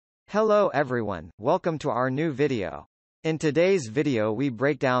Hello everyone, welcome to our new video. In today's video we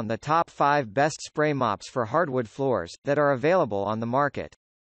break down the top 5 best spray mops for hardwood floors, that are available on the market.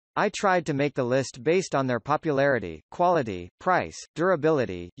 I tried to make the list based on their popularity, quality, price,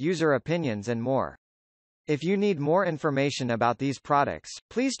 durability, user opinions and more. If you need more information about these products,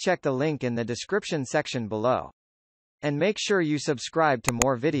 please check the link in the description section below. And make sure you subscribe to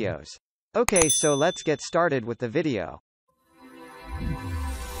more videos. Okay, so let's get started with the video.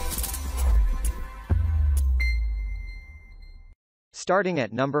 Starting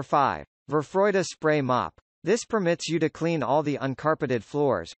at number 5. Vorfreude Spray Mop. This permits you to clean all the uncarpeted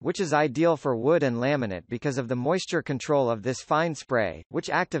floors, which is ideal for wood and laminate because of the moisture control of this fine spray, which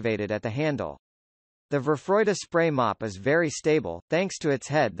activated at the handle. The Vorfreude Spray Mop is very stable, thanks to its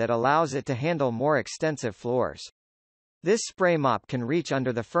head that allows it to handle more extensive floors. This spray mop can reach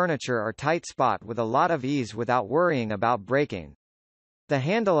under the furniture or tight spot with a lot of ease without worrying about breaking. The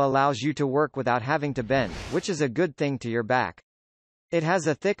handle allows you to work without having to bend, which is a good thing to your back. It has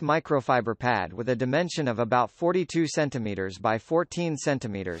a thick microfiber pad with a dimension of about 42 cm by 14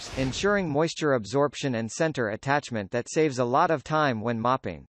 cm, ensuring moisture absorption and center attachment that saves a lot of time when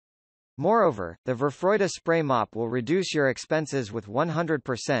mopping. Moreover, the Vorfreude Spray Mop will reduce your expenses with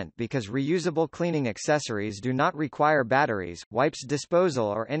 100% because reusable cleaning accessories do not require batteries, wipes disposal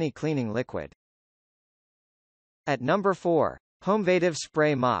or any cleaning liquid. At number 4. Homevative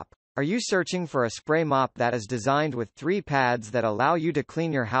Spray Mop. Are you searching for a spray mop that is designed with 3 pads that allow you to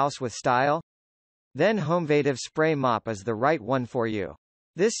clean your house with style? Then Homevative Spray Mop is the right one for you.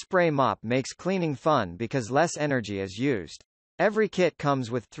 This spray mop makes cleaning fun because less energy is used. Every kit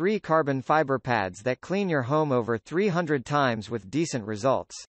comes with 3 carbon fiber pads that clean your home over 300 times with decent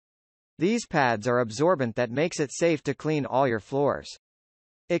results. These pads are absorbent that makes it safe to clean all your floors.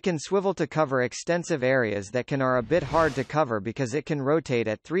 It can swivel to cover extensive areas that are a bit hard to cover because it can rotate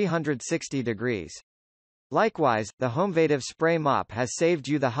at 360 degrees. Likewise, the Homevative Spray Mop has saved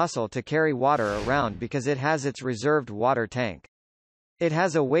you the hustle to carry water around because it has its reserved water tank. It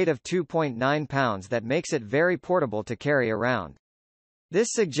has a weight of 2.9 pounds that makes it very portable to carry around.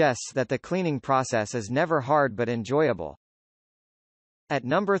 This suggests that the cleaning process is never hard but enjoyable. At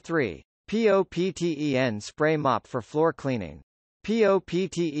number 3. POPTEN Spray Mop for floor cleaning.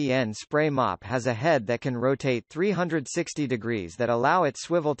 POPTEN Spray Mop has a head that can rotate 360 degrees that allow it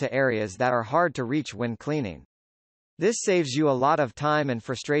swivel to areas that are hard to reach when cleaning. This saves you a lot of time and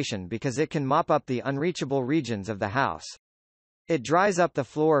frustration because it can mop up the unreachable regions of the house. It dries up the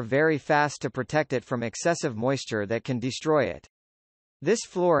floor very fast to protect it from excessive moisture that can destroy it. This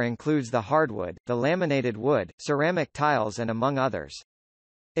floor includes the hardwood, the laminated wood, ceramic tiles and among others.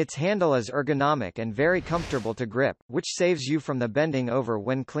 Its handle is ergonomic and very comfortable to grip, which saves you from the bending over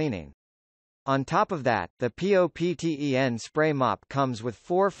when cleaning. On top of that, the POPTEN Spray Mop comes with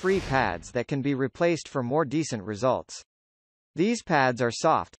 4 free pads that can be replaced for more decent results. These pads are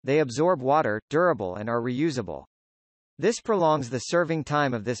soft, they absorb water, durable and are reusable. This prolongs the serving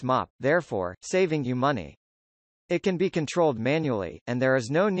time of this mop, therefore, saving you money. It can be controlled manually, and there is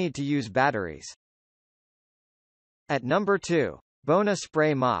no need to use batteries. At number 2. Bona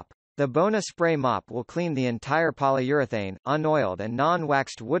Spray Mop. The Bona Spray Mop will clean the entire polyurethane, unoiled and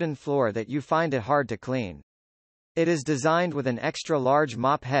non-waxed wooden floor that you find it hard to clean. It is designed with an extra large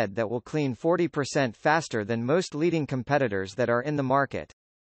mop head that will clean 40% faster than most leading competitors that are in the market.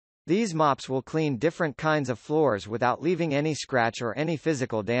 These mops will clean different kinds of floors without leaving any scratch or any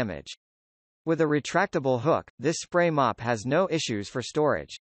physical damage. With a retractable hook, this spray mop has no issues for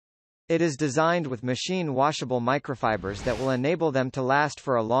storage. It is designed with machine washable microfibers that will enable them to last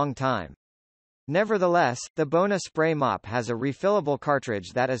for a long time. Nevertheless, the Bona Spray Mop has a refillable cartridge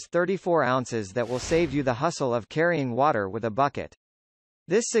that is 34 ounces that will save you the hustle of carrying water with a bucket.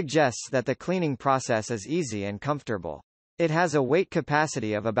 This suggests that the cleaning process is easy and comfortable. It has a weight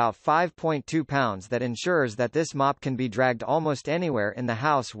capacity of about 5.2 pounds that ensures that this mop can be dragged almost anywhere in the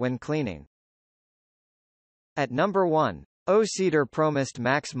house when cleaning. At number 1. O-Cedar ProMist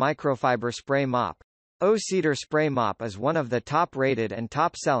Max Microfiber Spray Mop. O-Cedar Spray Mop is one of the top-rated and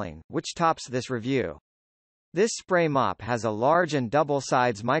top-selling, which tops this review. This spray mop has a large and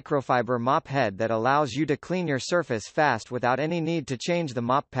double-sides microfiber mop head that allows you to clean your surface fast without any need to change the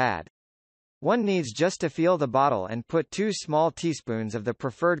mop pad. One needs just to feel the bottle and put 2 small teaspoons of the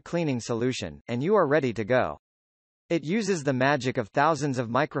preferred cleaning solution, and you are ready to go. It uses the magic of thousands of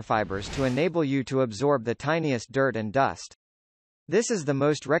microfibers to enable you to absorb the tiniest dirt and dust. This is the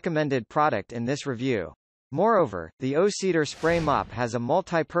most recommended product in this review. Moreover, the O-Cedar Spray Mop has a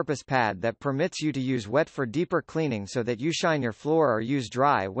multi-purpose pad that permits you to use wet for deeper cleaning so that you shine your floor or use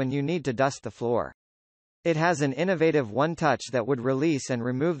dry when you need to dust the floor. It has an innovative one-touch that would release and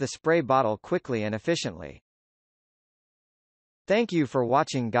remove the spray bottle quickly and efficiently. Thank you for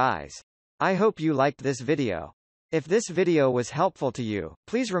watching, guys. I hope you liked this video. If this video was helpful to you,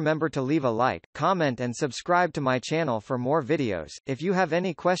 please remember to leave a like, comment and subscribe to my channel for more videos. If you have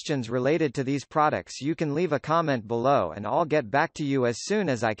any questions related to these products, you can leave a comment below and I'll get back to you as soon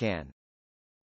as I can.